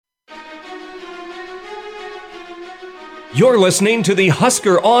You're listening to the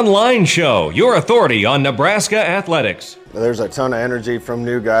HuskerOnline Show, your authority on Nebraska athletics. There's a ton of energy from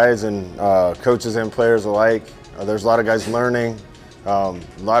new guys and coaches and players alike. There's a lot of guys learning, a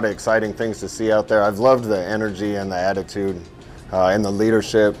lot of exciting things to see out there. I've loved the energy and the attitude and the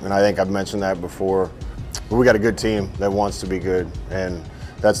leadership, and I think I've mentioned that before. But we got a good team that wants to be good, and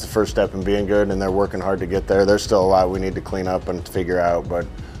that's the first step in being good, and they're working hard to get there. There's still a lot we need to clean up and figure out, but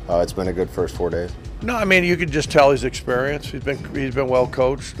it's been a good first 4 days. No, I mean, you can just tell his experience. He's been well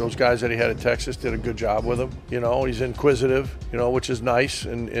coached. Those guys that he had at Texas did a good job with him. You know, he's inquisitive, which is nice.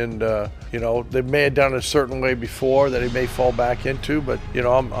 And they may have done it a certain way before that he may fall back into, but,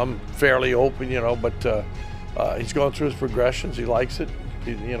 I'm fairly open, but he's going through his progressions. He likes it.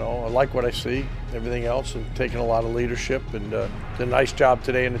 I like what I see, everything else, and taking a lot of leadership. And did a nice job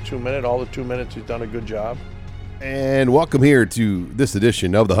today in the 2 minute. All the 2 minutes, he's done a good job. And welcome here to this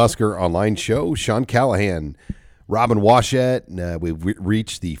edition of the HuskerOnline Show. Sean Callahan, Robin Washett. We've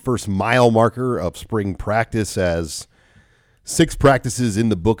reached the first mile marker of spring practice as 6 practices in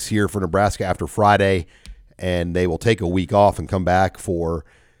the books here for Nebraska after Friday, and they will take a week off and come back for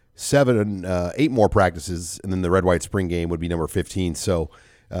 8 more practices, and then the red-white spring game would be number 15. So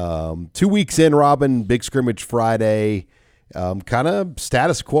 2 weeks in, Robin, big scrimmage Friday. Kind of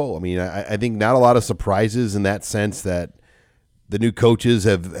status quo. I mean, I think not a lot of surprises in that sense that the new coaches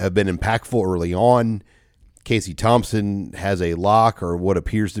have been impactful early on. Casey Thompson has a lock, or what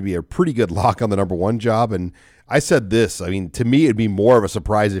appears to be a pretty good lock, on the number 1 job. And I said this, I mean, to me, it'd be more of a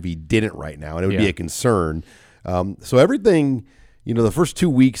surprise if he didn't right now, and it would be a concern. So everything, the first 2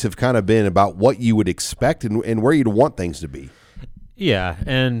 weeks have kind of been about what you would expect and where you'd want things to be. Yeah,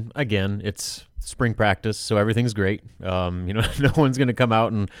 and again, it's spring practice, so everything's great. No one's going to come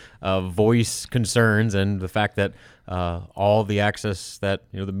out and voice concerns, and the fact that all the access that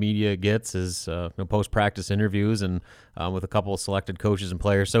the media gets is post-practice interviews and with a couple of selected coaches and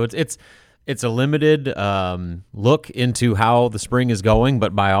players. So it's a limited look into how the spring is going,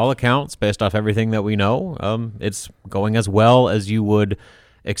 but by all accounts, based off everything that we know, it's going as well as you would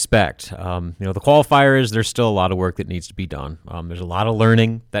expect. The qualifiers, there's still a lot of work that needs to be done. There's a lot of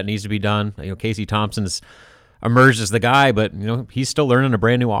learning that needs to be done. Casey Thompson's emerged as the guy, but he's still learning a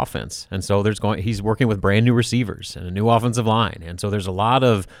brand new offense, and so he's working with brand new receivers and a new offensive line, and so there's a lot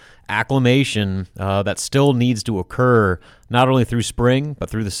of acclimation that still needs to occur, not only through spring but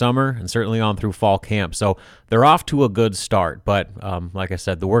through the summer and certainly on through fall camp. So they're off to a good start, but like I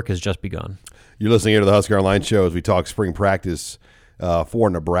said, the work has just begun. You're listening here to the HuskerOnline Show as we talk spring practice for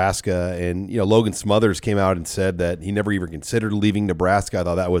Nebraska. And, Logan Smothers came out and said that he never even considered leaving Nebraska. I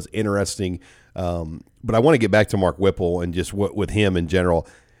thought that was interesting. But I want to get back to Mark Whipple and just with him in general.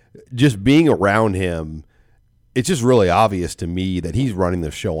 Just being around him, it's just really obvious to me that he's running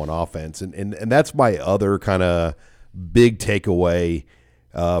the show on offense. And that's my other kind of big takeaway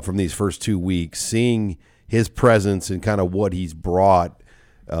from these first 2 weeks, seeing his presence and kind of what he's brought.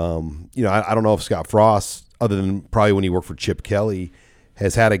 I don't know if Scott Frost, other than probably when he worked for Chip Kelly,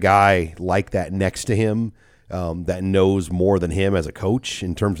 has had a guy like that next to him that knows more than him as a coach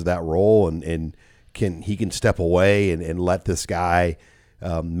in terms of that role, and can step away and let this guy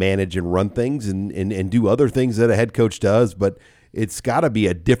manage and run things and do other things that a head coach does. But it's got to be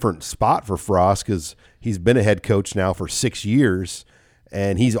a different spot for Frost because he's been a head coach now for 6 years,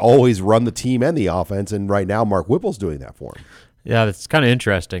 and he's always run the team and the offense, and right now Mark Whipple's doing that for him. Yeah, it's kind of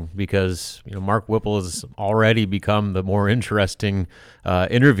interesting because Mark Whipple has already become the more interesting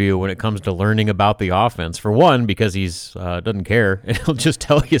interview when it comes to learning about the offense. For one, because he's doesn't care, and he'll just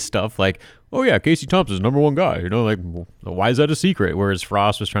tell you stuff like, "Oh yeah, Casey Thompson's number 1 guy." Why is that a secret? Whereas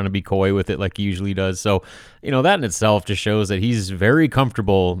Frost was trying to be coy with it like he usually does. So, that in itself just shows that he's very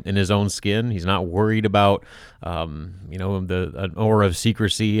comfortable in his own skin. He's not worried about, an aura of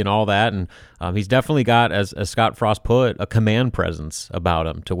secrecy and all that. And he's definitely got, as Scott Frost put, a command presence about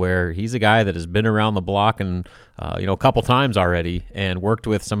him to where he's a guy that has been around the block and, a couple times already and worked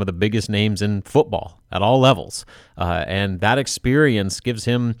with some of the biggest names in football at all levels. And that experience gives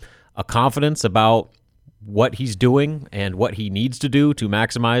him a confidence about what he's doing and what he needs to do to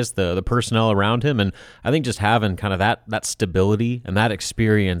maximize the personnel around him. And I think just having kind of that stability and that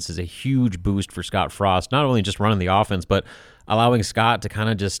experience is a huge boost for Scott Frost, not only just running the offense, but allowing Scott to kind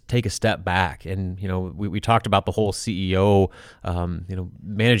of just take a step back. And, we talked about the whole CEO,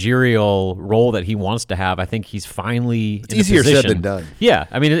 managerial role that he wants to have. I think he's finally in a easier position. said than done. Yeah.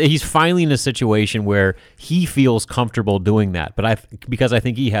 I mean, he's finally in a situation where he feels comfortable doing that. But because I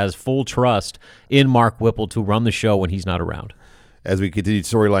think he has full trust in Mark Whipple to run the show when he's not around. As we continue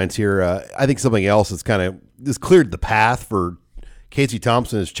storylines here, I think something else that's kind of just cleared the path for Casey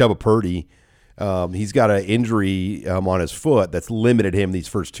Thompson is Chubba Purdy. He's got an injury on his foot that's limited him these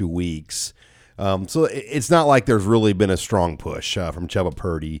first 2 weeks. So it's not like there's really been a strong push from Chubba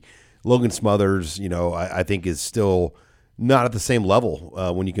Purdy. Logan Smothers, I think is still not at the same level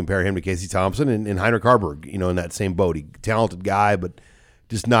when you compare him to Casey Thompson and Heinrich Harburg, in that same boat. Talented guy, but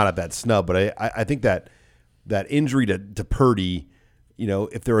just not at that snub. But I think that injury to Purdy,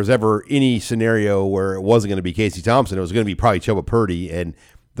 if there was ever any scenario where it wasn't going to be Casey Thompson, it was going to be probably Chubba Purdy. And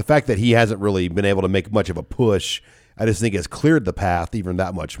the fact that he hasn't really been able to make much of a push, I just think has cleared the path even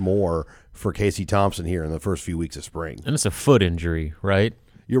that much more for Casey Thompson here in the first few weeks of spring. And it's a foot injury, right?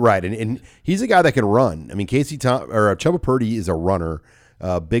 You're right, and he's a guy that can run. I mean, Chubba Purdy is a runner,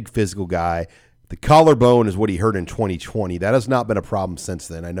 big physical guy. The collarbone is what he hurt in 2020. That has not been a problem since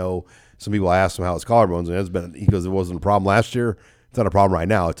then. I know some people asked him how his collarbones, and he goes, it wasn't a problem last year. It's not a problem right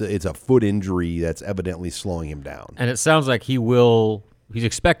now. It's a foot injury that's evidently slowing him down. And it sounds like he's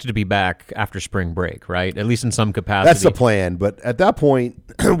expected to be back after spring break, right? At least in some capacity. That's the plan, but at that point,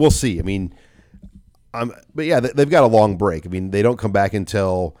 we'll see. I mean, but yeah, they've got a long break. I mean, they don't come back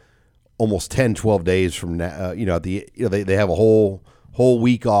until almost 10, 12 days from now. They have a whole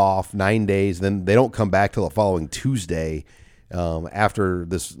week off, 9 days. Then they don't come back till the following Tuesday after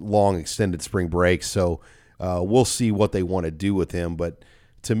this long extended spring break. So we'll see what they want to do with him. But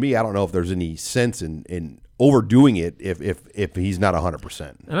to me, I don't know if there's any sense in overdoing it if he's not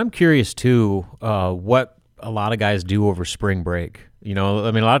 100%. And I'm curious too, what a lot of guys do over spring break. A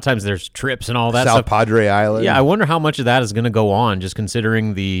lot of times there's trips and all that South stuff. Padre Island. Yeah, I wonder how much of that is going to go on, just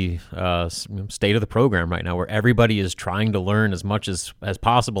considering the state of the program right now, where everybody is trying to learn as much as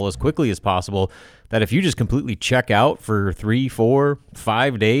possible, as quickly as possible, that if you just completely check out for 3, 4,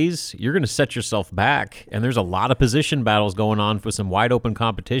 5 days, you're going to set yourself back. And there's a lot of position battles going on for some wide open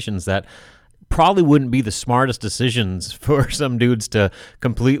competitions that probably wouldn't be the smartest decisions for some dudes to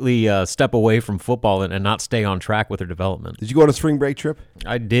completely step away from football and not stay on track with their development. Did you go on a spring break trip?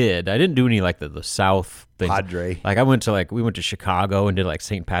 I did. I didn't do any like the South things. Padre. Like we went to Chicago and did like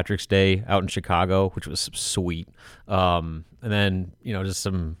St. Patrick's Day out in Chicago, which was sweet. And then, just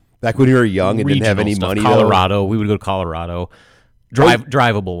some back when you were young and didn't have any stuff. money. Colorado. We would go to Colorado.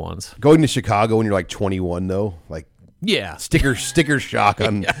 Drivable ones. Going to Chicago when you're like 21 though, like yeah, sticker shock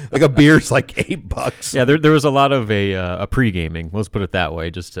on like a beer's like $8. Yeah, there was a lot of a pre-gaming. Let's put it that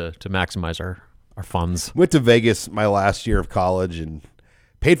way, just to maximize our funds. Went to Vegas my last year of college and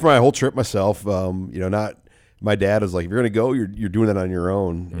paid for my whole trip myself. Not my dad was like, if you're going to go, you're doing that on your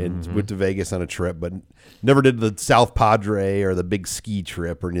own. And went to Vegas on a trip, but never did the South Padre or the big ski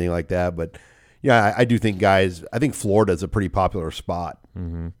trip or anything like that. But yeah, I do think I think Florida's a pretty popular spot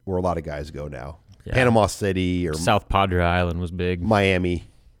where a lot of guys go now. Yeah. Panama City or South Padre Island was big. Miami.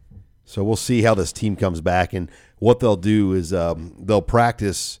 So we'll see how this team comes back. And what they'll do is they'll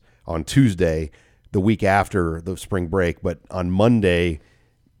practice on Tuesday, the week after the spring break. But on Monday,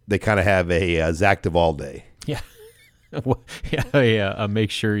 they kind of have a Zach Duvall day. Yeah.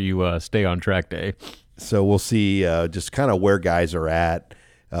 Make sure you stay on track day. So we'll see just kind of where guys are at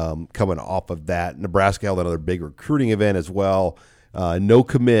coming off of that. Nebraska held another big recruiting event as well. No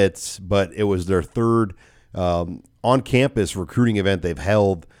commits, but it was their third on-campus recruiting event they've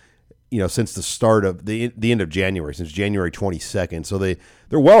held, since the start of the end of January, since January 22nd. So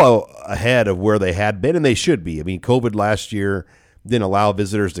they're well ahead of where they had been, and they should be. I mean, COVID last year didn't allow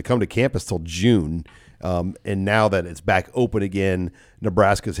visitors to come to campus till June, and now that it's back open again,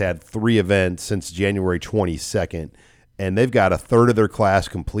 Nebraska's had 3 events since January 22nd, and they've got a third of their class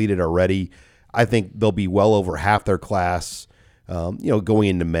completed already. I think they'll be well over half their class going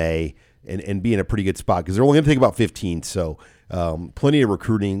into May and be in a pretty good spot because they're only going to take about 15. So plenty of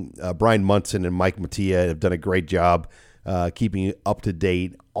recruiting. Brian Munson and Mike Mattia have done a great job keeping up to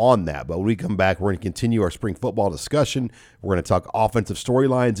date on that. But when we come back, we're going to continue our spring football discussion. We're going to talk offensive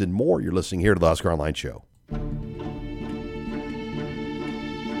storylines and more. You're listening here to the Husker Online Show.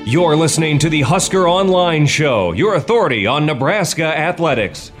 You're listening to the Husker Online Show, your authority on Nebraska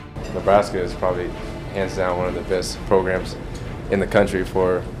athletics. Nebraska is probably hands down one of the best programs in the country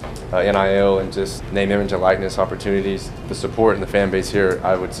for NIL and just name, image, and likeness opportunities. The support and the fan base here,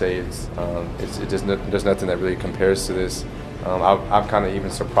 I would say, there's nothing that really compares to this. I'm kind of even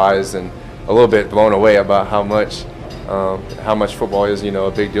surprised and a little bit blown away about how much football is,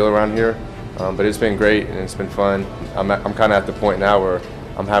 a big deal around here. But it's been great and it's been fun. I'm kind of at the point now where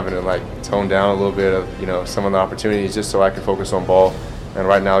I'm having to tone down a little bit of some of the opportunities just so I can focus on ball. And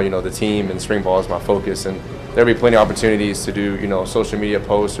right now, the team and spring ball is my focus, and there'll be plenty of opportunities to do, social media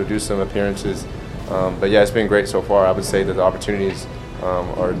posts or do some appearances. But yeah, it's been great so far. I would say that the opportunities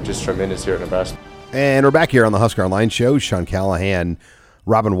are just tremendous here at Nebraska. And we're back here on the Husker Online Show. Sean Callahan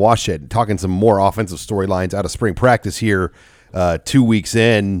Robin Washed, talking some more offensive storylines out of spring practice here 2 weeks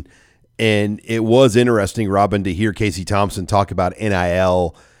in. And it was interesting, Robin, to hear Casey Thompson talk about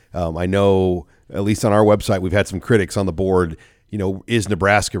NIL. I know, at least on our website, we've had some critics on the board. Is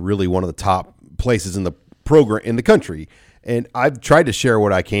Nebraska really one of the top places in the program in the country? And I've tried to share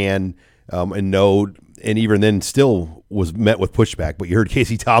what I can and know, and even then still was met with pushback. But you heard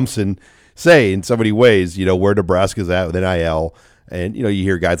Casey Thompson say in so many ways, where Nebraska's at with NIL. And, you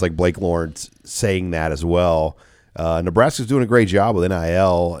hear guys like Blake Lawrence saying that as well. Nebraska's doing a great job with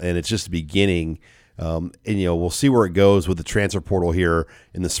NIL, and it's just the beginning. And, we'll see where it goes with the transfer portal here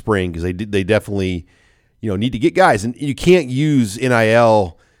in the spring, because they definitely, need to get guys. And you can't use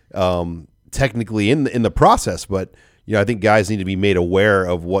NIL technically in the process, but, I think guys need to be made aware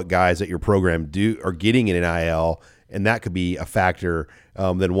of what guys at your program are getting in NIL, and that could be a factor.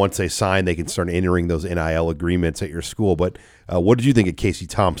 Then once they sign, they can start entering those NIL agreements at your school. But what did you think of Casey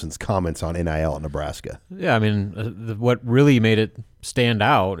Thompson's comments on NIL in Nebraska? Yeah, I mean, what really made it stand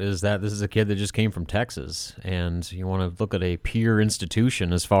out is that this is a kid that just came from Texas, and you want to look at a peer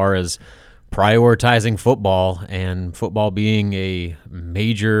institution as far as prioritizing football and football being a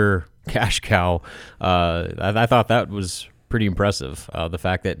major cash cow. I thought that was pretty impressive. The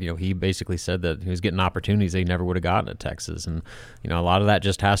fact that, he basically said that he was getting opportunities that he never would have gotten at Texas. And, a lot of that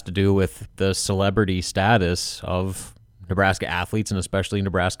just has to do with the celebrity status of Nebraska athletes and especially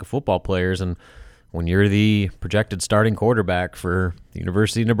Nebraska football players. And when you're the projected starting quarterback for the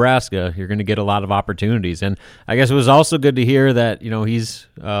University of Nebraska, you're going to get a lot of opportunities. And I guess it was also good to hear that, he's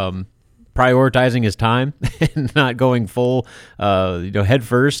prioritizing his time and not going full, head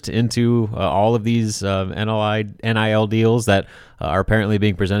first into all of these NIL deals that are apparently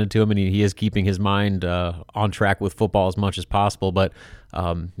being presented to him, and he is keeping his mind on track with football as much as possible. But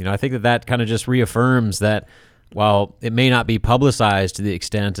I think that kind of just reaffirms that while it may not be publicized to the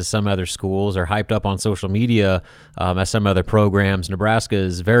extent as some other schools or hyped up on social media as some other programs, Nebraska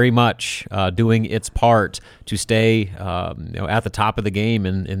is very much doing its part to stay at the top of the game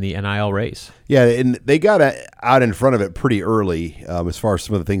in the NIL race. Yeah, and they got out in front of it pretty early as far as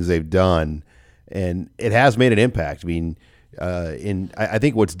some of the things they've done, and it has made an impact. I mean, I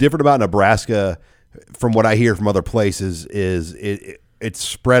think what's different about Nebraska from what I hear from other places is it's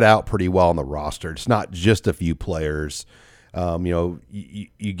spread out pretty well on the roster. It's not just a few players.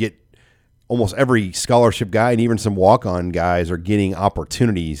 You get almost every scholarship guy, and even some walk-on guys are getting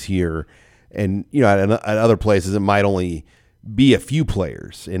opportunities here. And, at other places, it might only be a few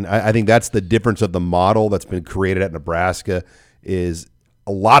players. And I think that's the difference of the model that's been created at Nebraska is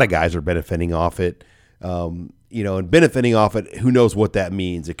a lot of guys are benefiting off it. And benefiting off it, who knows what that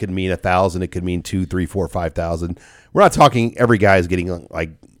means? It could mean 1,000. It could mean 2, 3, 4, 5,000. We're not talking every guy is getting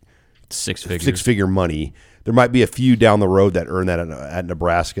like six-figure money. There might be a few down the road that earn that at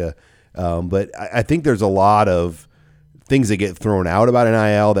Nebraska. But I think there's a lot of things that get thrown out about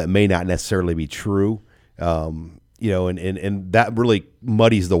NIL that may not necessarily be true. And that really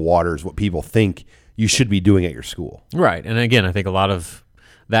muddies the waters, what people think you should be doing at your school. Right. And again, I think a lot of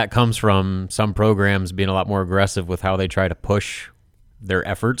that comes from some programs being a lot more aggressive with how they try to push their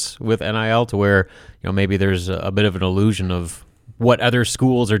efforts with NIL to where, maybe there's a bit of an illusion of what other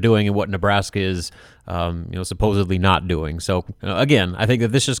schools are doing and what Nebraska is, supposedly not doing. So, again, I think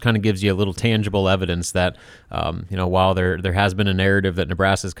that this just kind of gives you a little tangible evidence that, while there has been a narrative that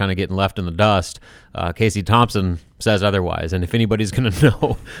Nebraska is kind of getting left in the dust, Casey Thompson says otherwise. And if anybody's going to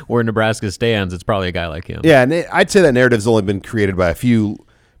know where Nebraska stands, it's probably a guy like him. Yeah, and I'd say that narrative's only been created by a few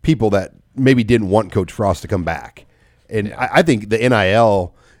people that maybe didn't want Coach Frost to come back. And I think the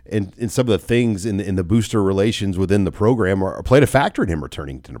NIL and some of the things in the booster relations within the program are played a factor in him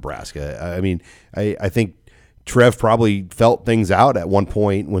returning to Nebraska. I mean, I think Trev probably felt things out at one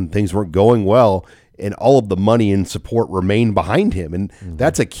point when things weren't going well, and all of the money and support remained behind him. And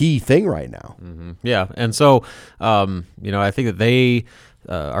that's a key thing right now. Mm-hmm. Yeah. And so, I think that they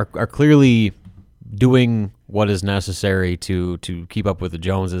are clearly doing what is necessary to keep up with the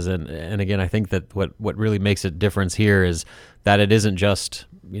Joneses. And again, I think that what really makes a difference here is that it isn't just,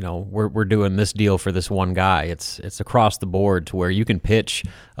 we're doing this deal for this one guy. It's across the board to where you can pitch,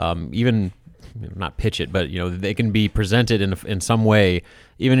 even not pitch it, but they can be presented in some way,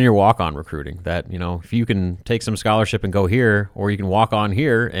 even in your walk-on recruiting, that if you can take some scholarship and go here, or you can walk on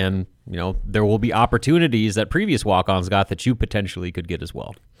here, and there will be opportunities that previous walk-ons got that you potentially could get as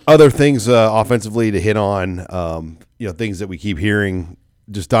well. Other things offensively to hit on, things that we keep hearing,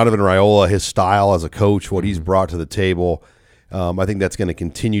 just Donovan Raiola, his style as a coach, what he's brought to the table. I think that's going to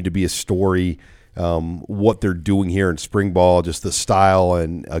continue to be a story. What they're doing here in spring ball, just the style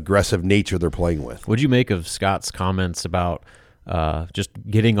and aggressive nature they're playing with. What'd you make of Scott's comments about just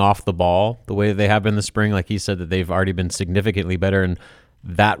getting off the ball the way that they have been this spring. Like he said, that they've already been significantly better, and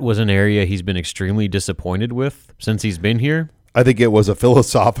that was an area he's been extremely disappointed with since he's been here. I think it was a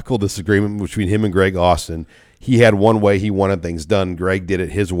philosophical disagreement between him and Greg Austin. He had one way he wanted things done. Greg did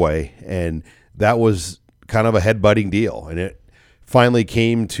it his way, and that was kind of a head-butting deal. And it finally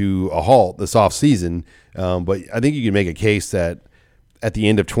came to a halt this offseason. But I think you can make a case that at the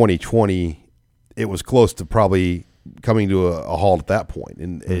end of 2020, it was close to probably coming to a halt at that point,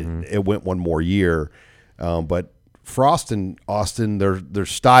 and it went one more year. But Frost and Austin, their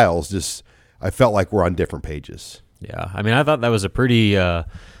styles just, I felt like were on different pages. Yeah, I mean, I thought that was a pretty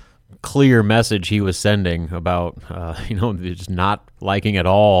clear message he was sending about, just not liking at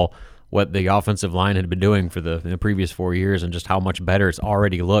all what the offensive line had been doing for the previous 4 years, and just how much better it's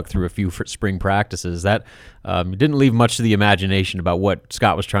already looked through a few spring practices. That didn't leave much to the imagination about what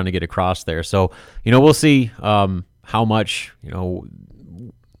Scott was trying to get across there. So, we'll see how much,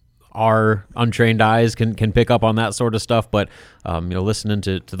 our untrained eyes can pick up on that sort of stuff. But, listening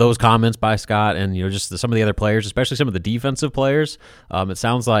to those comments by Scott and, just some of the other players, especially some of the defensive players, it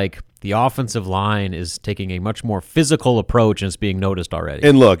sounds like the offensive line is taking a much more physical approach, and it's being noticed already.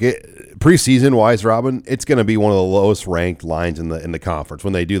 And look, preseason-wise, Robin, it's going to be one of the lowest-ranked lines in the conference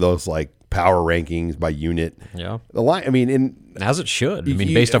when they do those, power rankings by unit. Yeah. The line, as it should.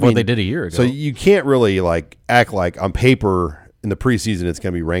 Based off what they did a year ago. So you can't really, act like on paper in the preseason it's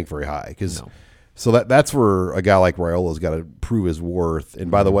going to be ranked very high. So that's where a guy like Raiola's got to prove his worth.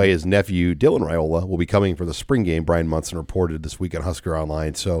 And by the way, his nephew, Dylan Raiola, will be coming for the spring game. Brian Munson reported this week on Husker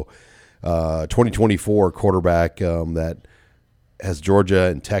Online. So 2024 quarterback that has Georgia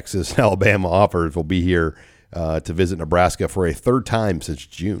and Texas and Alabama offers will be here to visit Nebraska for a third time since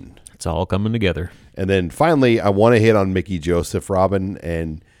June. It's all coming together. And then finally, I want to hit on Mickey Joseph, Robin,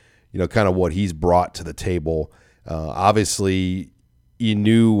 and kind of what he's brought to the table. Obviously, you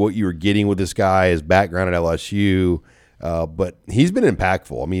knew what you were getting with this guy, his background at LSU, but he's been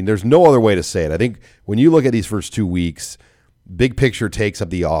impactful. There's no other way to say it. I think when you look at these first 2 weeks, big picture takes of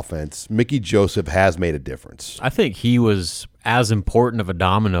the offense, Mickey Joseph has made a difference. I think he was as important of a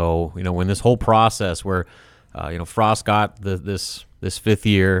domino, when this whole process where, Frost got this fifth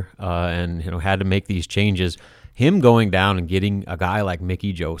year and, had to make these changes. Him going down and getting a guy like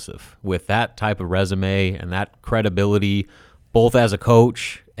Mickey Joseph with that type of resume and that credibility, both as a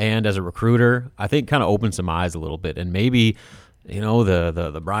coach and as a recruiter, I think kind of opened some eyes a little bit. And maybe,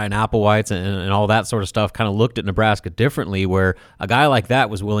 the Brian Applewhites and all that sort of stuff kind of looked at Nebraska differently, where a guy like that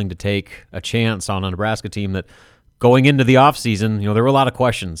was willing to take a chance on a Nebraska team that going into the offseason, there were a lot of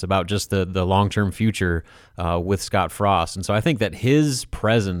questions about just the long-term future with Scott Frost. And so I think that his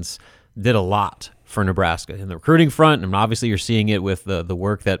presence did a lot for Nebraska in the recruiting front, and obviously you're seeing it with the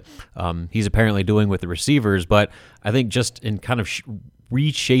work that he's apparently doing with the receivers. But I think just in kind of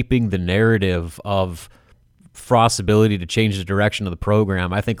reshaping the narrative of Frost's ability to change the direction of the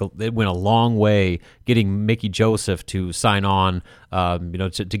program, I think it went a long way getting Mickey Joseph to sign on,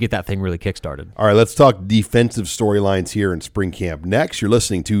 to get that thing really kickstarted. All right, let's talk defensive storylines here in spring camp. Next, you're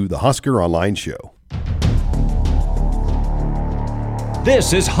listening to the Husker Online Show.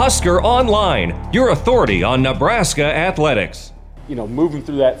 This is Husker Online, your authority on Nebraska athletics. Moving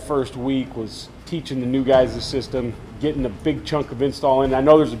through that first week was teaching the new guys the system, getting a big chunk of install in. I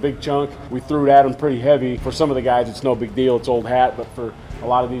know there's a big chunk. We threw it at them pretty heavy. For some of the guys, it's no big deal. It's old hat. But for a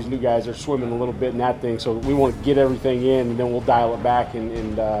lot of these new guys, they're swimming a little bit in that thing. So we want to get everything in, and then we'll dial it back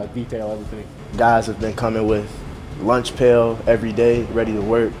and detail everything. Guys have been coming with lunch pail every day, ready to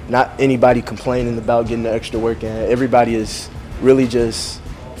work. Not anybody complaining about getting the extra work in. Everybody is really just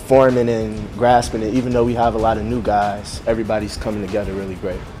forming and grasping it. Even though we have a lot of new guys, everybody's coming together really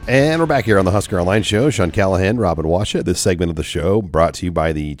great. And we're back here on the Husker Online Show. Sean Callahan, Robin Washa. This segment of the show brought to you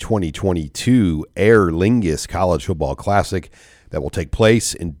by the 2022 Aer Lingus College Football Classic that will take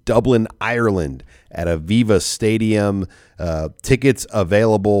place in Dublin, Ireland at Aviva Stadium. Tickets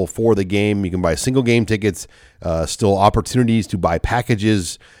available for the game. You can buy single game tickets. Still opportunities to buy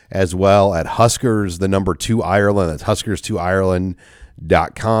packages as well at Huskers, the number 2 Ireland. That's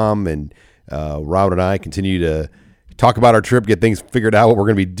Huskers2Ireland.com. And Robin and I continue to talk about our trip, get things figured out, what we're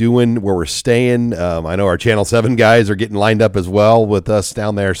going to be doing, where we're staying. I know our Channel 7 guys are getting lined up as well with us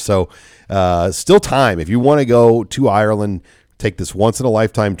down there. So still time. If you want to go to Ireland, take this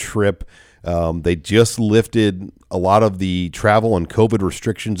once-in-a-lifetime trip. They just lifted a lot of the travel and COVID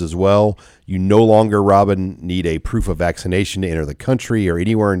restrictions as well. You no longer, Robin, need a proof of vaccination to enter the country or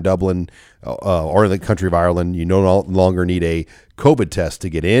anywhere in Dublin or in the country of Ireland. You no longer need a COVID test to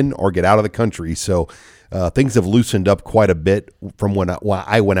get in or get out of the country. So things have loosened up quite a bit from when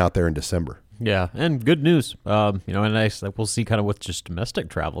I went out there in December. Yeah, and good news. And we'll see kind of with just domestic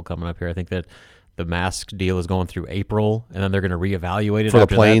travel coming up here. I think that the mask deal is going through April, and then they're going to reevaluate it for the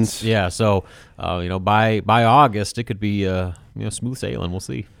after planes. That. Yeah, so by August it could be smooth sailing. We'll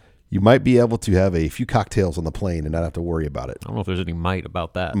see. You might be able to have a few cocktails on the plane and not have to worry about it. I don't know if there's any might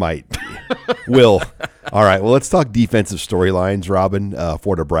about that. Might. Will. All right, well, let's talk defensive storylines, Robin,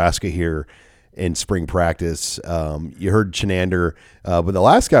 for Nebraska here in spring practice. You heard Shenander, but the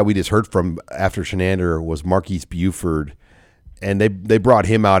last guy we just heard from after Shenander was Marquise Buford, and they brought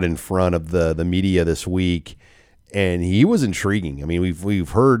him out in front of the media this week, and he was intriguing. I mean, we've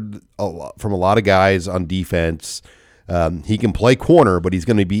heard from a lot of guys on defense. He can play corner, but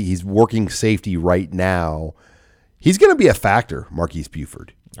he's working safety right now. He's going to be a factor, Marquise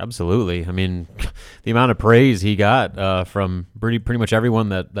Buford. Absolutely. I mean, the amount of praise he got from pretty much everyone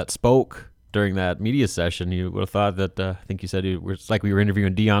that spoke during that media session, you would have thought that, I think you said it's like we were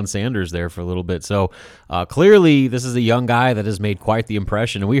interviewing Deion Sanders there for a little bit. So clearly this is a young guy that has made quite the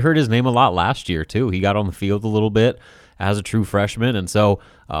impression. And we heard his name a lot last year, too. He got on the field a little bit as a true freshman. And so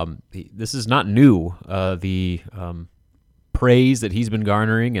this is not new. The praise that he's been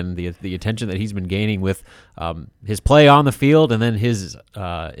garnering and the attention that he's been gaining with his play on the field and then his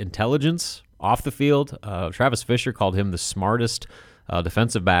intelligence off the field. Travis Fisher called him the smartest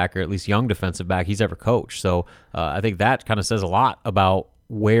defensive back, or at least young defensive back, he's ever coached. So I think that kind of says a lot about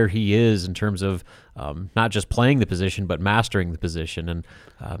where he is in terms of not just playing the position, but mastering the position. And,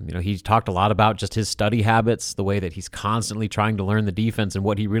 he's talked a lot about just his study habits, the way that he's constantly trying to learn the defense. And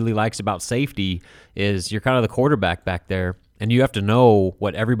what he really likes about safety is you're kind of the quarterback back there, and you have to know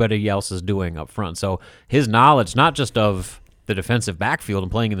what everybody else is doing up front. So his knowledge, not just of the defensive backfield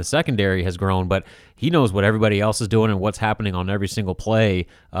and playing in the secondary, has grown, but he knows what everybody else is doing and what's happening on every single play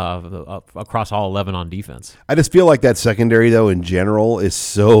across all 11 on defense. I just feel like that secondary, though, in general, is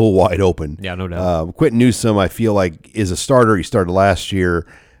so wide open. Yeah, no doubt. Quentin Newsome, I feel like, is a starter. He started last year.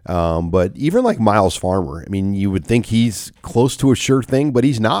 But even like Miles Farmer, I mean, you would think he's close to a sure thing, but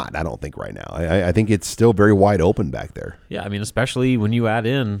he's not, I don't think, right now. I think it's still very wide open back there. Yeah, I mean, especially when you add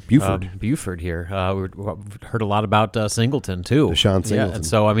in Buford here. We've heard a lot about Singleton, too. Deshaun Singleton. Yeah, and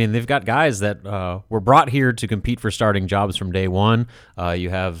so, I mean, they've got guys that were brought here to compete for starting jobs from day one. You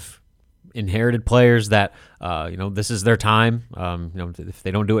have inherited players that, this is their time. If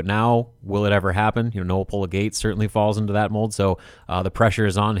they don't do it now, will it ever happen? Noah Pola-Gates certainly falls into that mold. So the pressure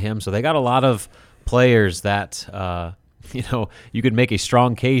is on him. So they got a lot of players that, you could make a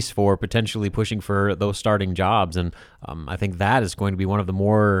strong case for potentially pushing for those starting jobs. And I think that is going to be one of the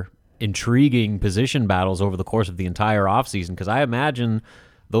more intriguing position battles over the course of the entire offseason, because I imagine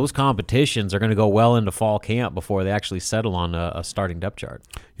those competitions are going to go well into fall camp before they actually settle on a starting depth chart.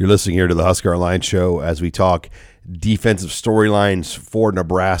 You're listening here to the HuskerOnline Show as we talk defensive storylines for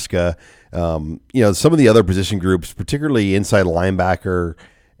Nebraska. Some of the other position groups, particularly inside linebacker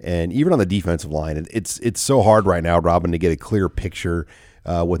and even on the defensive line, it's so hard right now, Robin, to get a clear picture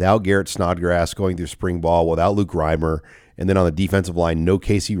without Garrett Snodgrass going through spring ball, without Luke Reimer, and then on the defensive line, no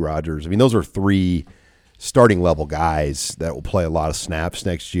Casey Rogers. I mean, those are three starting level guys that will play a lot of snaps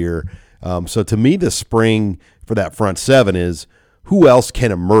next year. So to me, the spring for that front seven is who else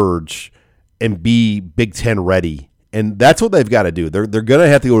can emerge and be Big Ten ready. And that's what they've got to do. They're going to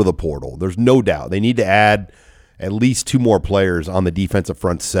have to go to the portal. There's no doubt. They need to add at least two more players on the defensive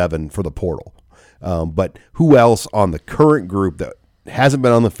front seven for the portal. But who else on the current group that hasn't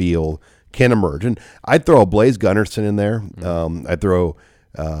been on the field can emerge? And I'd throw a Blaze Gunnarsson in there. I'd throw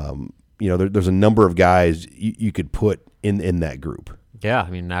there's a number of guys you could put in that group. Yeah, I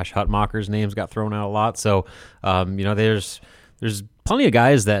mean, Nash Hutmacher's names got thrown out a lot. So, there's plenty of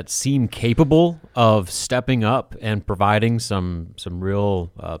guys that seem capable of stepping up and providing some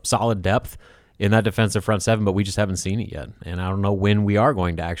real solid depth in that defensive front seven, but we just haven't seen it yet. And I don't know when we are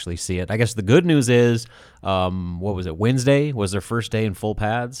going to actually see it. I guess the good news is, Wednesday was their first day in full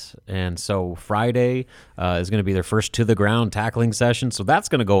pads. And so Friday is going to be their first to-the-ground tackling session. So that's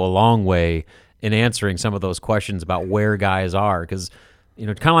going to go a long way in answering some of those questions about where guys are. Because, kind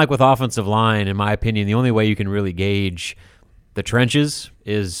of like with offensive line, in my opinion, the only way you can really gauge the trenches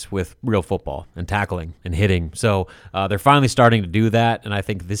is with real football and tackling and hitting. So they're finally starting to do that, and I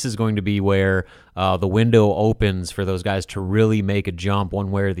think this is going to be where the window opens for those guys to really make a jump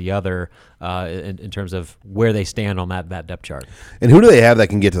one way or the other in terms of where they stand on that depth chart. And who do they have that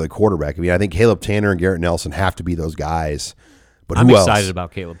can get to the quarterback? I mean, I think Caleb Tanner and Garrett Nelson have to be those guys. But I'm who excited else?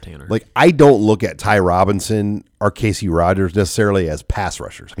 about Caleb Tanner. Like, I don't look at Ty Robinson or Casey Rogers necessarily as pass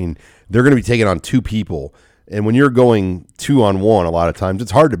rushers. I mean, they're going to be taking on two people And when you're going 2-on-1, a lot of times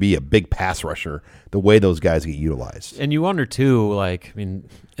it's hard to be a big pass rusher the way those guys get utilized. And you wonder too,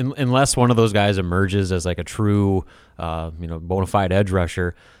 unless one of those guys emerges as like a true, bona fide edge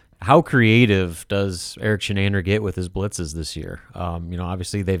rusher, how creative does Eric Shenander get with his blitzes this year?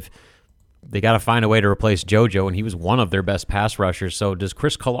 Obviously they got to find a way to replace JoJo, and he was one of their best pass rushers. So does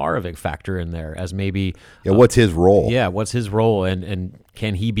Chris Kolarevic factor in there as maybe? What's his role? Yeah, what's his role, and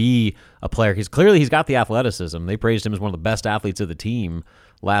can he be a player? He's got the athleticism. They praised him as one of the best athletes of the team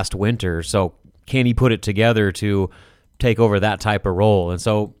last winter. So can he put it together to take over that type of role? And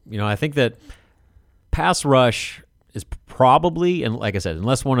so I think that pass rush is probably, and like I said,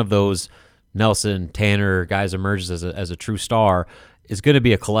 unless one of those Nelson, Tanner guys emerges as a true star, is going to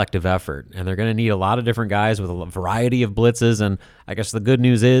be a collective effort, and they're going to need a lot of different guys with a variety of blitzes. And I guess the good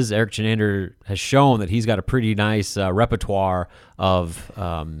news is Eric Shenander has shown that he's got a pretty nice repertoire of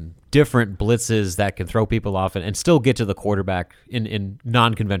different blitzes that can throw people off and still get to the quarterback in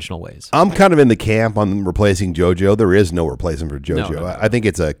non-conventional ways. I'm kind of in the camp on replacing JoJo. There is no replacement for JoJo. No. I think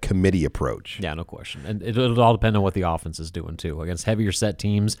it's a committee approach. Yeah, no question. And it'll all depend on what the offense is doing too. Against heavier set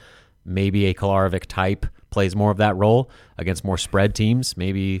teams, maybe a Kolarevic type plays more of that role. Against more spread teams,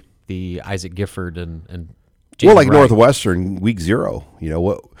 maybe the Isaac Gifford and James Wright. Northwestern week 0.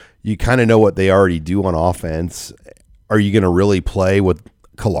 What you kind of know what they already do on offense. Are you going to really play with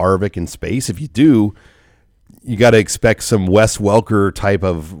Kolarevic in space? If you do, you got to expect some Wes Welker type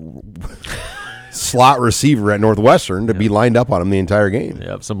of slot receiver at Northwestern to be lined up on him the entire game.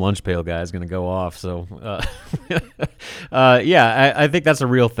 Yep, some lunch pail guy is going to go off. So, I think that's a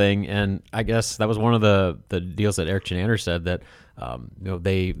real thing, and I guess that was one of the deals that Eric Shenander said that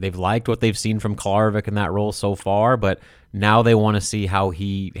they've liked what they've seen from Kolarevic in that role so far, but now they want to see how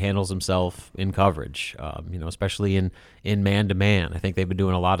he handles himself in coverage. Especially in man-to-man. I think they've been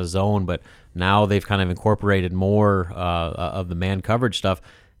doing a lot of zone, but now they've kind of incorporated more of the man coverage stuff.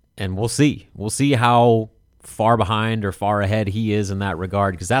 And we'll see. We'll see how far behind or far ahead he is in that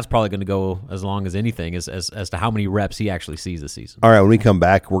regard, because that's probably going to go as long as anything as to how many reps he actually sees this season. All right, when we come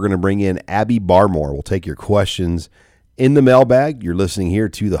back, we're going to bring in Abby Barmore. We'll take your questions in the mailbag. You're listening here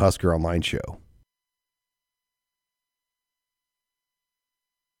to the Husker Online Show.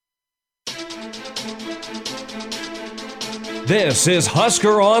 This is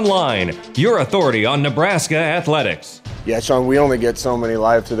Husker Online, your authority on Nebraska athletics. Yeah, Sean, we only get so many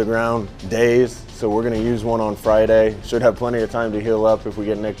live to the ground days, so we're going to use one on Friday. Should have plenty of time to heal up if we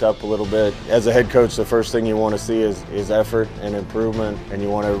get nicked up a little bit. As a head coach, the first thing you want to see is effort and improvement, and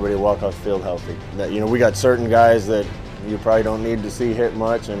you want everybody to walk off the field healthy. We got certain guys that you probably don't need to see hit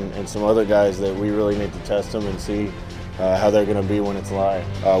much, and some other guys that we really need to test them and see how they're going to be when it's live.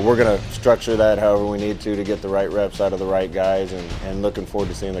 We're going to structure that however we need to get the right reps out of the right guys, and looking forward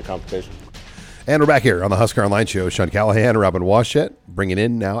to seeing the competition. And we're back here on the Husker Online Show. Sean Callahan, Robin Washett, bringing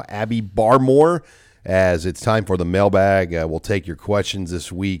in now Abby Barmore as it's time for the mailbag. We'll take your questions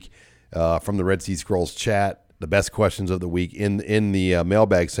this week from the Red Sea Scrolls chat, the best questions of the week in the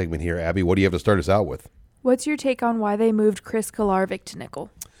mailbag segment here. Abby, what do you have to start us out with? What's your take on why they moved Chris Kolarevic to nickel?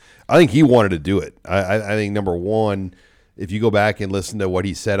 I think he wanted to do it. I think, number one, if you go back and listen to what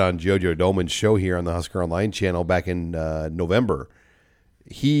he said on JoJo Doman's show here on the Husker Online channel back in November,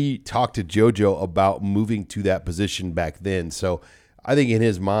 he talked to JoJo about moving to that position back then. So I think in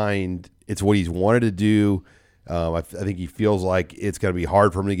his mind, it's what he's wanted to do. I think he feels like it's going to be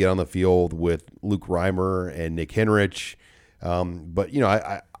hard for him to get on the field with Luke Reimer and Nick Henrich. But,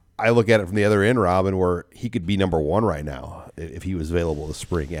 I look at it from the other end, Robin, where he could be number one right now if he was available this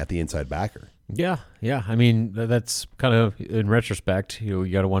spring at the inside backer. Yeah. I mean, that's kind of, in retrospect, you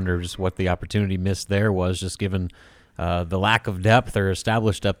got to wonder just what the opportunity missed there was, just given the lack of depth or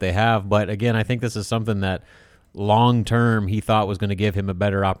established depth they have. But again, I think this is something that long-term he thought was going to give him a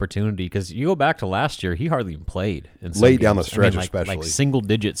better opportunity, because you go back to last year, he hardly even played. In some late games. down the stretch, especially. Like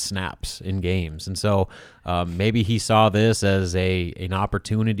single-digit snaps in games. And so maybe he saw this as an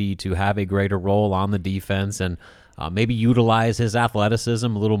opportunity to have a greater role on the defense and maybe utilize his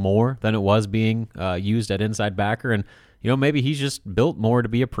athleticism a little more than it was being used at inside backer. And maybe he's just built more to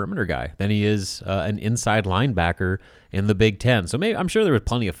be a perimeter guy than he is an inside linebacker in the Big Ten. So maybe, I'm sure there were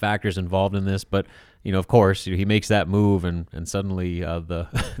plenty of factors involved in this, but of course, he makes that move, and suddenly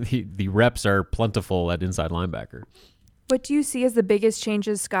the reps are plentiful at inside linebacker. What do you see as the biggest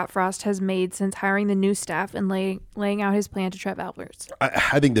changes Scott Frost has made since hiring the new staff and laying out his plan to Trev Alberts?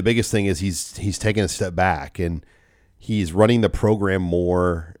 I think the biggest thing is he's taken a step back, and he's running the program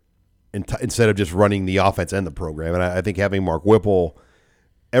more instead of just running the offense and the program. And I think having Mark Whipple,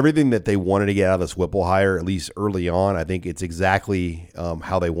 everything that they wanted to get out of this Whipple hire, at least early on, I think it's exactly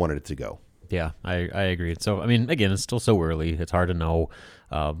how they wanted it to go. Yeah, I agree. So, I mean, again, it's still so early. It's hard to know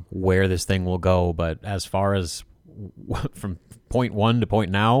where this thing will go. But as far as from point one to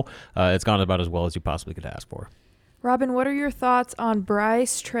point now, it's gone about as well as you possibly could ask for. Robin, what are your thoughts on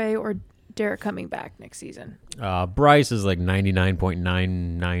Bryce, Trey, or Derek coming back next season? Bryce is like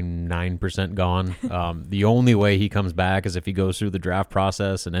 99.999% gone. The only way he comes back is if he goes through the draft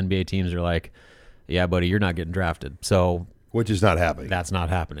process, and NBA teams are like, yeah, buddy, you're not getting drafted. So, which is not happening. That's not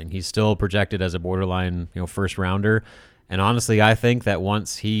happening. He's still projected as a borderline, first rounder. And honestly, I think that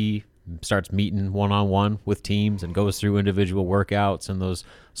once he starts meeting one-on-one with teams and goes through individual workouts and those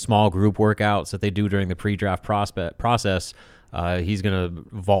small group workouts that they do during the pre-draft process, he's going to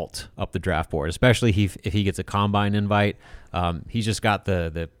vault up the draft board, especially if he gets a combine invite. He's just got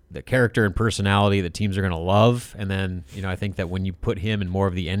the character and personality that teams are going to love. And then, I think that when you put him in more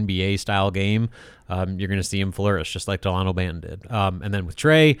of the NBA style game, you're going to see him flourish just like Delano Banton did. And then with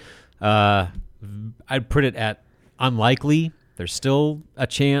Trey, I'd put it at unlikely. There's still a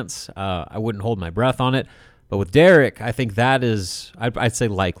chance. I wouldn't hold my breath on it. But with Derek, I think that is, I'd say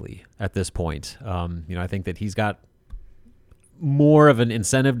likely at this point. I think that he's got more of an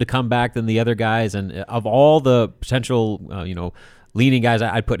incentive to come back than the other guys. And of all the potential, leading guys,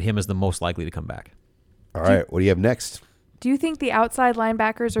 I'd put him as the most likely to come back. All right. What do you have next? Do you think the outside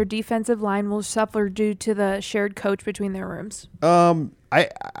linebackers or defensive line will suffer due to the shared coach between their rooms? I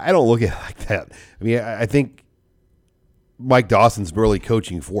don't look at it like that. I mean, I think Mike Dawson's barely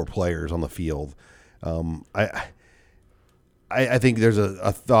coaching 4 players on the field. I think there's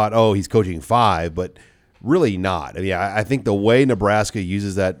a thought, he's coaching 5, but really not. I mean, I think the way Nebraska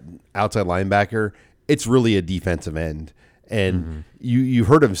uses that outside linebacker, it's really a defensive end. And you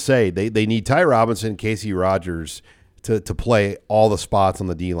heard him say they need Ty Robinson, Casey Rogers to play all the spots on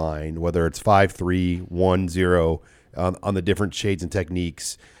the D-line, whether it's 5-3, 1-0, on the different shades and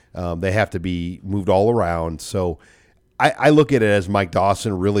techniques. They have to be moved all around. So I look at it as Mike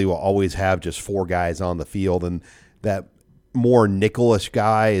Dawson really will always have just 4 guys on the field, and that more nickel-ish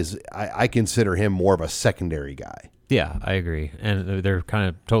guy is I consider him more of a secondary guy. Yeah, I agree. And they're kind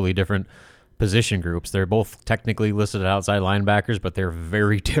of totally different position groups. They're both technically listed as outside linebackers, but they're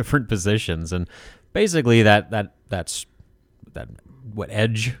very different positions. And basically that's what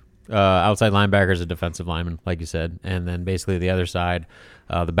edge outside linebacker is a defensive lineman, like you said. And then basically the other side,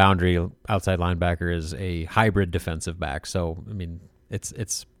 the boundary outside linebacker is a hybrid defensive back. So, I mean,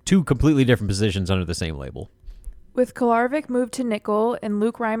 it's 2 completely different positions under the same label. With Kolarvik moved to nickel and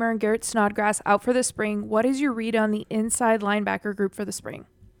Luke Reimer and Garrett Snodgrass out for the spring, what is your read on the inside linebacker group for the spring?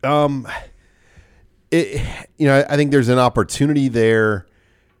 I think there's an opportunity there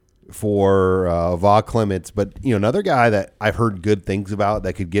for Va Clements, but another guy that I've heard good things about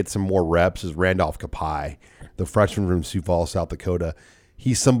that could get some more reps is Randolph Kapai, the freshman from Sioux Falls, South Dakota.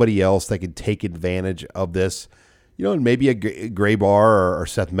 He's somebody else that could take advantage of this. And maybe a Graybar or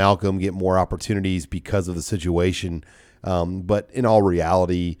Seth Malcolm get more opportunities because of the situation. But in all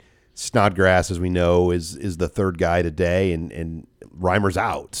reality, Snodgrass, as we know, is the 3rd guy today, and Reimer's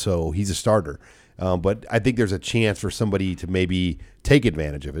out, so he's a starter. But I think there's a chance for somebody to maybe take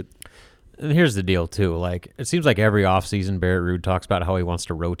advantage of it. And here's the deal, too. Like, it seems like every offseason, Barrett Ruud talks about how he wants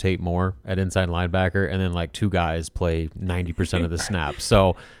to rotate more at inside linebacker, and then, 2 guys play 90% of the snaps.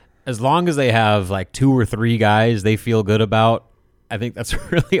 So as long as they have, 2 or 3 guys they feel good about, I think that's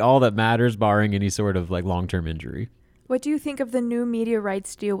really all that matters, barring any sort of, long-term injury. What do you think of the new media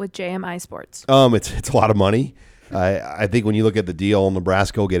rights deal with JMI Sports? It's a lot of money. I think when you look at the deal,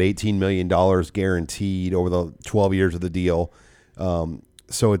 Nebraska will get $18 million guaranteed over the 12 years of the deal.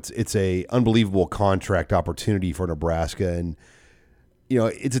 So it's a unbelievable contract opportunity for Nebraska. And,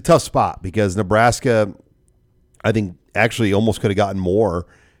 it's a tough spot because Nebraska, I think, actually almost could have gotten more,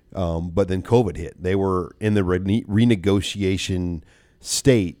 but then COVID hit. They were in the renegotiation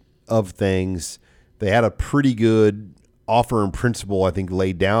state of things. They had a pretty good offer in principle, I think,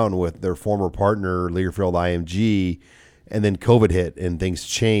 laid down with their former partner, Learfield IMG, and then COVID hit and things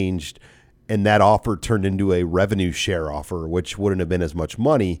changed, and that offer turned into a revenue share offer, which wouldn't have been as much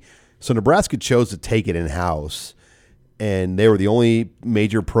money. So Nebraska chose to take it in-house, and they were the only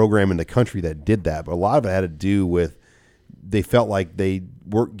major program in the country that did that. But a lot of it had to do with they felt like they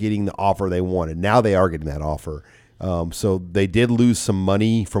weren't getting the offer they wanted. Now they are getting that offer. So they did lose some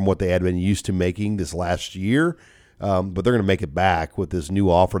money from what they had been used to making this last year, but they're going to make it back with this new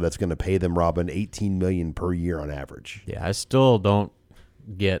offer that's going to pay them, Robin, $18 million per year on average. Yeah, I still don't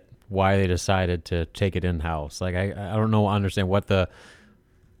get why they decided to take it in-house. I don't understand what the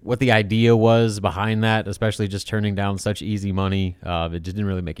idea was behind that, especially just turning down such easy money. It didn't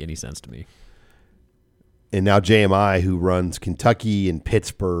really make any sense to me. And now JMI, who runs Kentucky and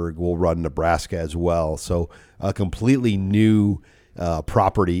Pittsburgh, will run Nebraska as well. So a completely new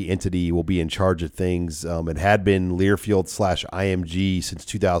property entity will be in charge of things. It had been Learfield/IMG since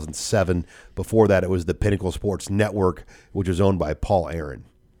 2007. Before that, it was the Pinnacle Sports Network, which was owned by Paul Aaron.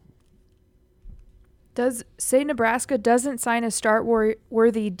 Say Nebraska doesn't sign a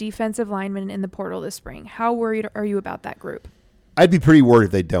start-worthy defensive lineman in the portal this spring. How worried are you about that group? I'd be pretty worried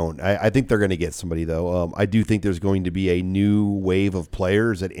if they don't. I think they're going to get somebody, though. I do think there's going to be a new wave of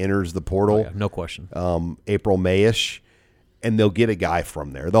players that enters the portal. Oh, yeah, no question. April, May-ish, and they'll get a guy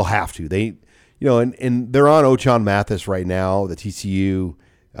from there. They'll have to. And they're on Ochon Mathis right now, the TCU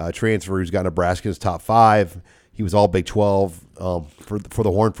transfer who's got Nebraska's top 5. He was all Big 12 for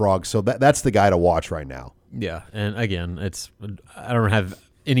the Horned Frogs. So that's the guy to watch right now. Yeah, and again, I don't have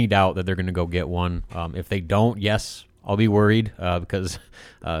any doubt that they're going to go get one. If they don't, yes, I'll be worried because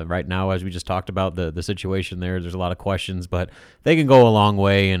right now, as we just talked about, the situation there's a lot of questions, but they can go a long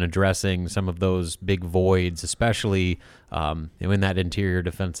way in addressing some of those big voids, especially in that interior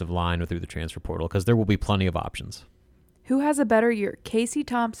defensive line or through the transfer portal, because there will be plenty of options. Who has a better year, Casey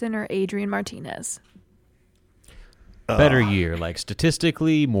Thompson or Adrian Martinez? Better year, like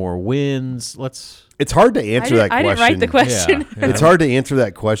statistically, more wins. It's hard to answer that question. I didn't write the question. Yeah. It's hard to answer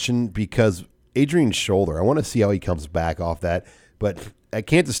that question because Adrian's shoulder, I want to see how he comes back off that. But at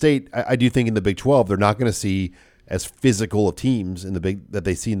Kansas State, I do think in the Big 12, they're not going to see as physical of teams that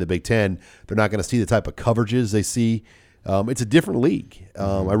they see in the Big 10. They're not going to see the type of coverages they see. It's a different league.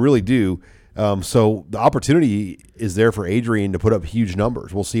 I really do. So the opportunity is there for Adrian to put up huge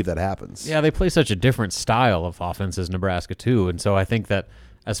numbers. We'll see if that happens. Yeah, they play such a different style of offense as Nebraska too, and so I think that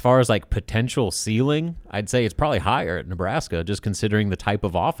as far as like potential ceiling, I'd say it's probably higher at Nebraska, just considering the type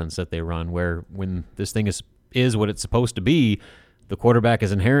of offense that they run, where when this thing is what it's supposed to be, the quarterback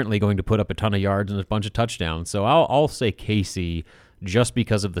is inherently going to put up a ton of yards and a bunch of touchdowns. So I'll say Casey just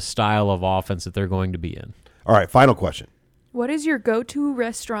because of the style of offense that they're going to be in. All right, final question. What is your go-to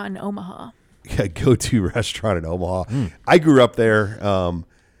restaurant in Omaha? Go-to restaurant in Omaha. I grew up there, so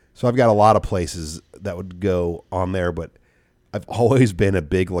I've got a lot of places that would go on there, but I've always been a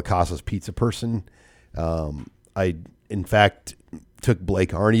big La Casa's pizza person. I, in fact, took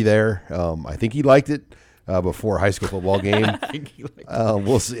Blake Arney there. I think he liked it before a high school football game. I think he liked it.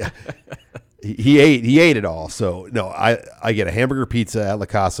 We'll see. He ate it all. So, no, I get a hamburger pizza at La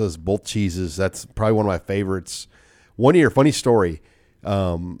Casa's, both cheeses. That's probably one of my favorites. One year, funny story,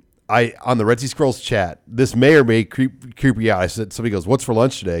 on the Red Sea Scrolls chat, this may or may creep you out. I said, somebody goes, "What's for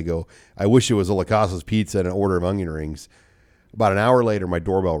lunch today?" I go, "I wish it was a La Casa's pizza and an order of onion rings." About an hour later, my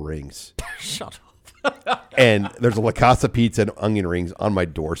doorbell rings. Shut up. And there's a La Casa pizza and onion rings on my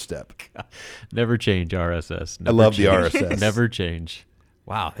doorstep. Never change, RSS. I love the RSS. Never change.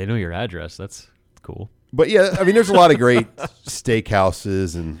 Wow, they know your address. That's cool. But yeah, I mean, there's a lot of great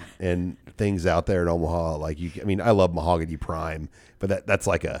steakhouses and things out there in Omaha. I love Mahogany Prime, but that's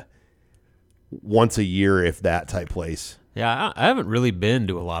like a once a year, if that, type place. Yeah, I haven't really been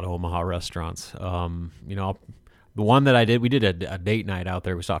to a lot of Omaha restaurants. The one that I did, we did a date night out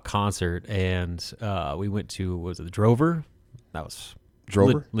there. We saw a concert, and we went to, was it the Drover? That was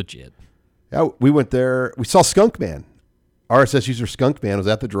Drover? Legit. Yeah, we went there. We saw Skunk Man. RSS user Skunk Man was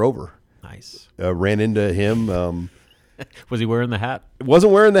at the Drover. Nice. Ran into him. Was he wearing the hat?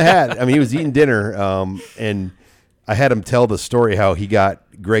 Wasn't wearing the hat. I mean, he was eating dinner, and I had him tell the story how he got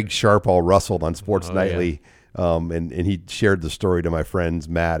Greg Sharp all rustled on Sports Nightly, and he shared the story to my friends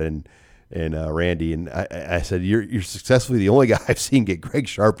Matt and Randy, and I said, "You're successfully the only guy I've seen get Greg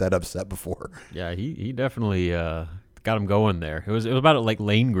Sharp that upset before." Yeah, he definitely got him going there. It was about like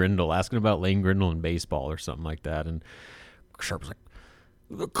Lane Grindle, asking about Lane Grindle in baseball or something like that, and Sharp was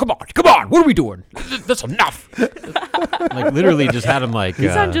like, "Come on, what are we doing? That's enough." Like literally just had him like. You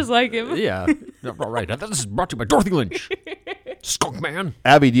sound just like him. Yeah. All right. This is brought to you by Dorothy Lynch. Skunk Man.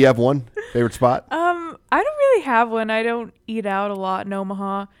 Abby, do you have one favorite spot? I don't really have one. I don't eat out a lot in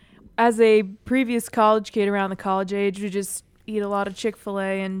Omaha. As a previous college kid around the college age, we just eat a lot of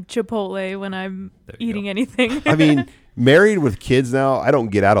Chick-fil-A and Chipotle when I'm eating anything. I mean, married with kids now, I don't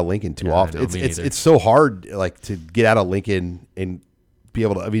get out of Lincoln too often. It's so hard to get out of Lincoln and be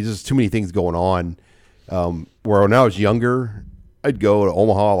able to. I mean, there's too many things going on. Where when I was younger, I'd go to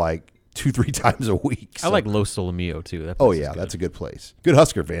Omaha like 2-3 times a week. I like Los Solomillo too. That's a good place. Good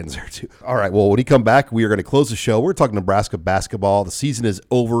Husker fans there too. All right, well, when you come back, we are going to close the show. We're talking Nebraska basketball. The season is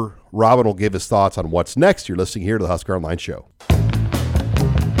over. Robin will give his thoughts on what's next. You're listening here to the Husker Online Show.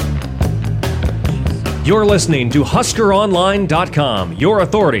 You're listening to HuskerOnline.com, your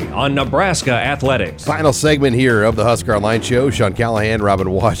authority on Nebraska athletics. Final segment here of the Husker Online Show. Sean Callahan, Robin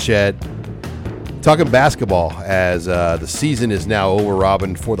Washett. Talking basketball, as the season is now over,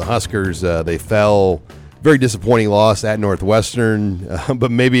 Robin, for the Huskers. They fell, very disappointing loss at Northwestern,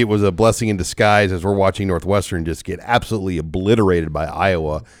 but maybe it was a blessing in disguise as we're watching Northwestern just get absolutely obliterated by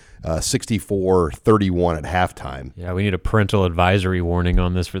Iowa, 64-31 at halftime. Yeah, we need a parental advisory warning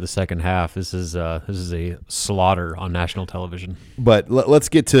on this for the second half. This is a slaughter on national television. But let's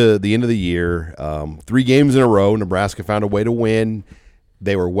get to the end of the year. 3 games in a row, Nebraska found a way to win.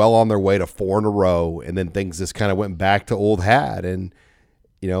 They were well on their way to 4 in a row, and then things just kind of went back to old hat. And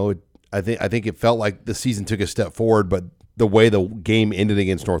I think it felt like the season took a step forward, but the way the game ended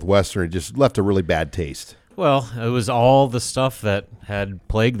against Northwestern, it just left a really bad taste. Well, it was all the stuff that had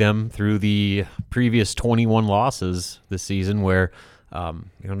plagued them through the previous 21 losses this season, where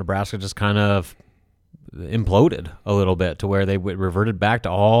Nebraska just kind of imploded a little bit to where they reverted back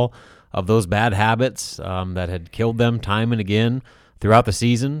to all of those bad habits that had killed them time and again throughout the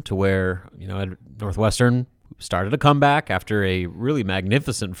season, to where Northwestern started a comeback after a really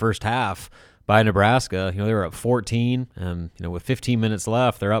magnificent first half by Nebraska. They were up 14, and with 15 minutes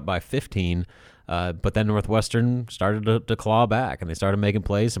left, they're up by 15. But then Northwestern started to claw back, and they started making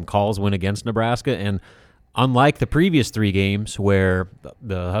plays. Some calls went against Nebraska, and unlike the previous 3 games where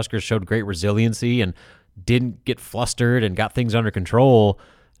the Huskers showed great resiliency and didn't get flustered and got things under control,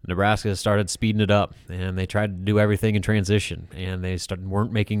 Nebraska started speeding it up, and they tried to do everything in transition, and they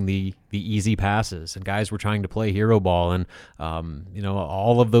weren't making the easy passes, and guys were trying to play hero ball, and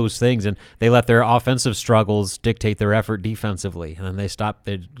all of those things, and they let their offensive struggles dictate their effort defensively, and then they stopped.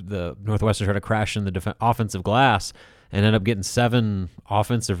 The Northwestern started crashing the offensive glass and ended up getting 7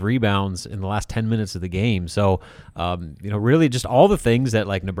 offensive rebounds in the last 10 minutes of the game. So, really just all the things that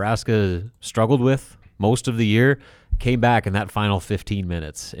Nebraska struggled with most of the year came back in that final 15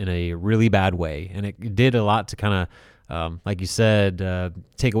 minutes in a really bad way. And it did a lot to kind of, like you said,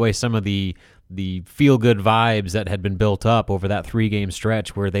 take away some of the feel-good vibes that had been built up over that 3-game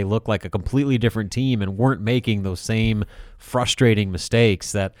stretch, where they looked like a completely different team and weren't making those same frustrating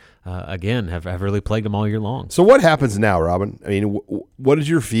mistakes that, again, have really plagued them all year long. So what happens now, Robin? I mean, what is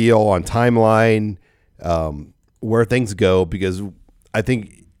your feel on timeline, where things go? Because I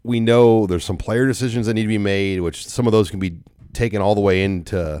think we know there's some player decisions that need to be made, which some of those can be taken all the way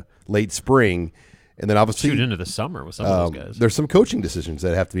into late spring. And then obviously shoot into the summer with some of those guys. There's some coaching decisions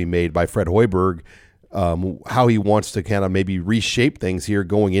that have to be made by Fred Hoiberg, how he wants to kind of maybe reshape things here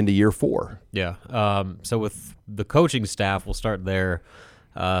going into year 4. Yeah. So with the coaching staff, we'll start there.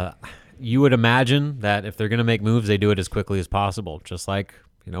 You would imagine that if they're going to make moves, they do it as quickly as possible, just like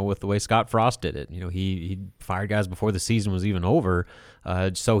with the way Scott Frost did it. He fired guys before the season was even over,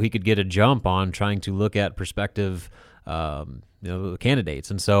 so he could get a jump on trying to look at prospective candidates.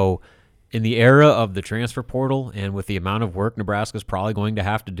 And so in the era of the transfer portal, and with the amount of work Nebraska's probably going to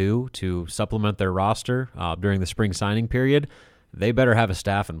have to do to supplement their roster during the spring signing period, they better have a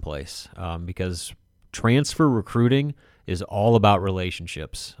staff in place, because transfer recruiting is all about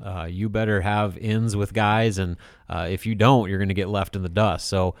relationships. You better have ins with guys, and if you don't, you're going to get left in the dust.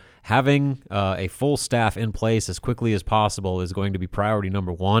 So having a full staff in place as quickly as possible is going to be priority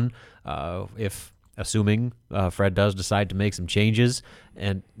number 1, assuming Fred does decide to make some changes.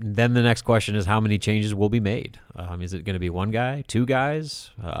 And then the next question is, how many changes will be made? Is it going to be 1 guy, 2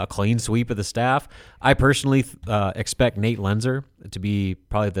 guys, a clean sweep of the staff? I personally expect Nate Lenzer to be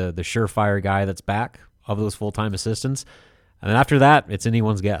probably the surefire guy that's back of those full-time assistants. And then after that, it's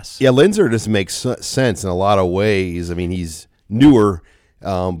anyone's guess. Yeah, Lenzer just makes sense in a lot of ways. I mean, he's newer,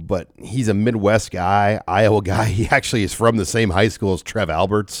 but he's a Midwest guy, Iowa guy. He actually is from the same high school as Trev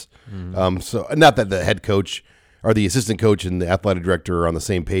Alberts. So not that the head coach or the assistant coach and the athletic director are on the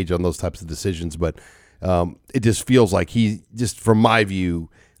same page on those types of decisions, but it just feels like he, just from my view,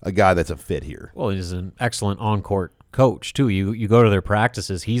 a guy that's a fit here. Well, he's an excellent on-court coach too. You go to their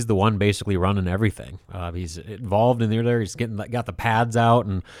practices, he's the one basically running everything. He's involved in there. He's got the pads out,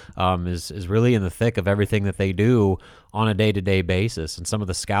 and is really in the thick of everything that they do on a day-to-day basis. And some of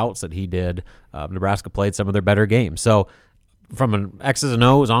the scouts that he did, Nebraska played some of their better games. So from an X's and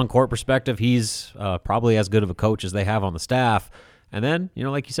O's on-court perspective, he's probably as good of a coach as they have on the staff. And then,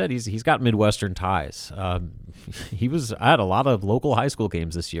 like you said, he's got Midwestern ties. He was at a lot of local high school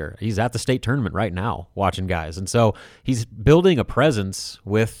games this year. He's at the state tournament right now watching guys. And so he's building a presence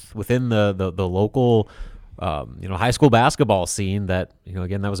within the local high school basketball scene that,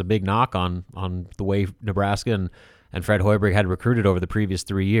 again, that was a big knock on the way Nebraska and Fred Hoiberg had recruited over the previous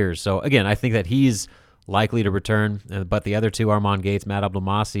 3 years. So, again, I think that he's likely to return. But the other 2, Armand Gates, Matt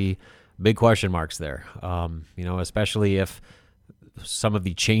Abdelmassi, big question marks there, especially if some of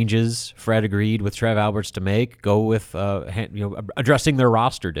the changes Fred agreed with Trev Alberts to make, go with addressing their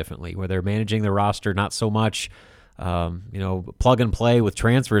roster differently, where they're managing their roster not so much plug and play with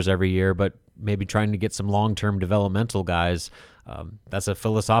transfers every year, but maybe trying to get some long-term developmental guys. That's a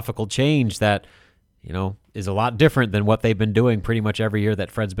philosophical change that is a lot different than what they've been doing pretty much every year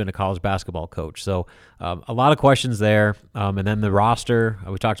that Fred's been a college basketball coach. So a lot of questions there. And then the roster,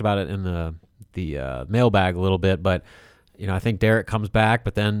 we talked about it in the mailbag a little bit, but I think Derek comes back,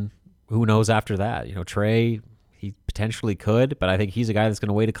 but then who knows after that? Trey, he potentially could, but I think he's a guy that's going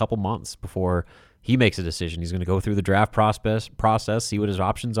to wait a couple months before he makes a decision. He's going to go through the draft process, see what his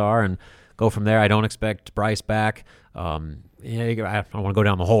options are, and go from there. I don't expect Bryce back. I don't want to go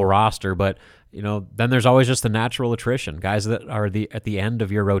down the whole roster, but then there's always just the natural attrition, guys that are at the end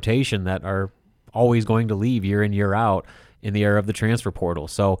of your rotation that are always going to leave year in, year out in the era of the transfer portal.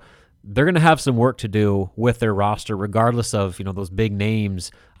 So they're going to have some work to do with their roster, regardless of those big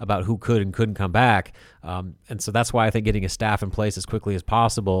names about who could and couldn't come back. And so that's why I think getting a staff in place as quickly as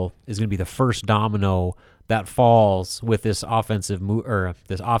possible is going to be the first domino that falls with this offensive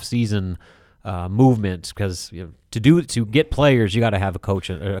this off-season movement. Because to get players, you got to have a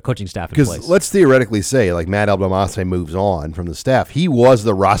coaching staff in place. Because let's theoretically say, like, Matt Abdelmassih moves on from the staff. He was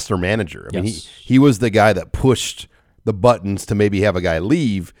the roster manager. I mean, he was the guy that pushed the buttons to maybe have a guy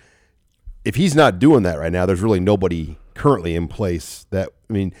leave. If he's not doing that right now, there's really nobody currently in place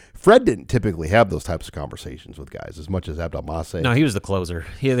Fred didn't typically have those types of conversations with guys as much as Abdelmassih. No, he was the closer.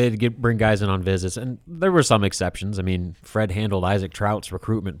 They'd bring guys in on visits, and there were some exceptions. I mean, Fred handled Isaac Trout's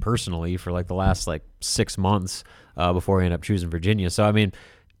recruitment personally for the last 6 months before he ended up choosing Virginia. So, I mean,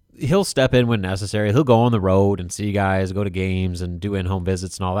 he'll step in when necessary. He'll go on the road and see guys, go to games and do in-home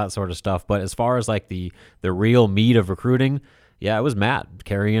visits and all that sort of stuff. But as far as the real meat of recruiting, yeah, it was Matt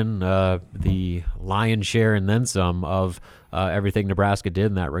carrying the lion's share and then some of everything Nebraska did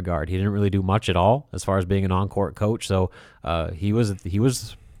in that regard. He didn't really do much at all as far as being an on-court coach. So he was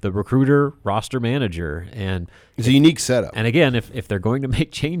the recruiter, roster manager, and it's a unique setup. And again, if they're going to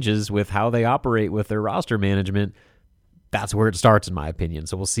make changes with how they operate with their roster management, that's where it starts, in my opinion.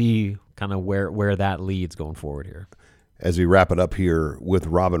 So we'll see kind of where that leads going forward here. As we wrap it up here with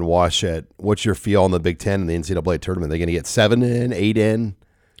Robin Washut, what's your feel on the Big Ten and the NCAA tournament? Are they going to get 7 in, 8 in?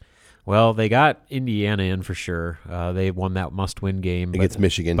 Well, they got Indiana in for sure. They won that must-win game against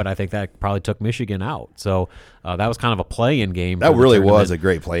Michigan, but I think that probably took Michigan out. So that was kind of a play-in game. That really was a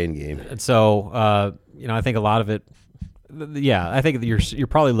great play-in game. And so I think a lot of it. Yeah, I think you're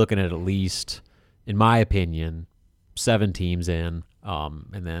probably looking at least, in my opinion, 7 teams in,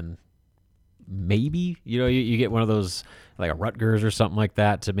 and then maybe you get one of those like a Rutgers or something like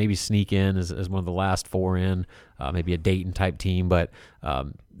that to maybe sneak in as one of the last 4 in, maybe a Dayton type team, but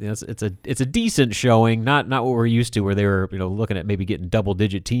it's a decent showing, not what we're used to where they were looking at maybe getting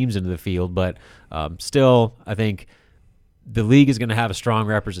double-digit teams into the field, but still I think the league is going to have a strong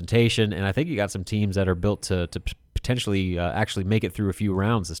representation, and I think you got some teams that are built to potentially actually make it through a few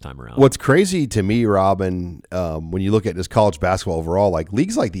rounds this time around. What's crazy to me, Robin, when you look at this college basketball overall,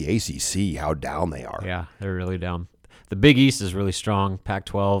 leagues like the ACC, how down they are. Yeah, they're really down. The Big East is really strong.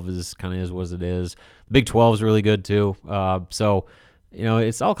 Pac-12 is what it is. Big 12 is really good too. So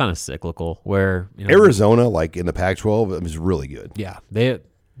it's all kind of cyclical. Where Arizona, in the Pac-12, is really good. Yeah,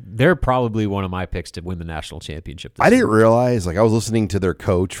 they're probably one of my picks to win the national championship this I didn't year. realize, I was listening to their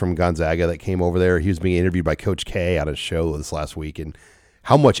coach from Gonzaga that came over there. He was being interviewed by Coach K on a show this last week, and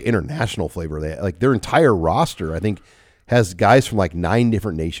how much international flavor they have. Their entire roster, I think, has guys from 9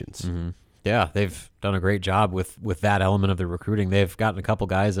 different nations. Mm-hmm. Yeah, they've done a great job with that element of the recruiting. They've gotten a couple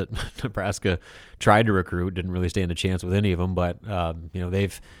guys that Nebraska tried to recruit, didn't really stand a chance with any of them, but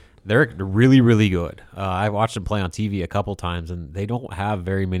they're really, really good. I watched them play on TV a couple times, and they don't have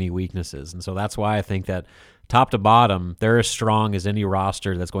very many weaknesses. And so that's why I think that top to bottom, they're as strong as any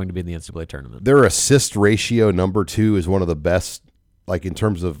roster that's going to be in the NCAA tournament. Their assist ratio, number 2, is one of the best, in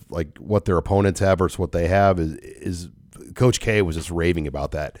terms of what their opponents have versus what they have. Is Coach K was just raving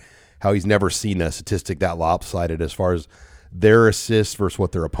about that, how he's never seen a statistic that lopsided as far as their assists versus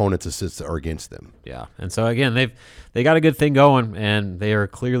what their opponents' assists are against them. Yeah, and so again, they got a good thing going, and they are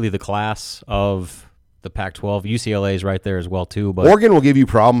clearly the class of the Pac-12. UCLA is right there as well too. But Oregon will give you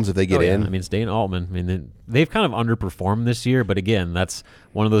problems if they get in. I mean, it's Dane Altman. I mean, they've kind of underperformed this year, but again, that's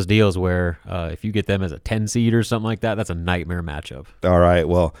one of those deals where if you get them as a 10 seed or something like that, that's a nightmare matchup. All right,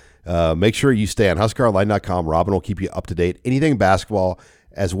 well, make sure you stay on HuskerOnline.com. Robin will keep you up to date. Anything basketball,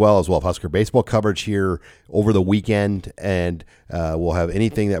 as well as Husker baseball coverage here over the weekend, and we'll have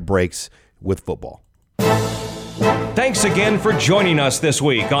anything that breaks with football. Thanks again for joining us this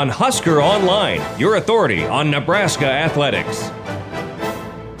week on Husker Online, your authority on Nebraska athletics.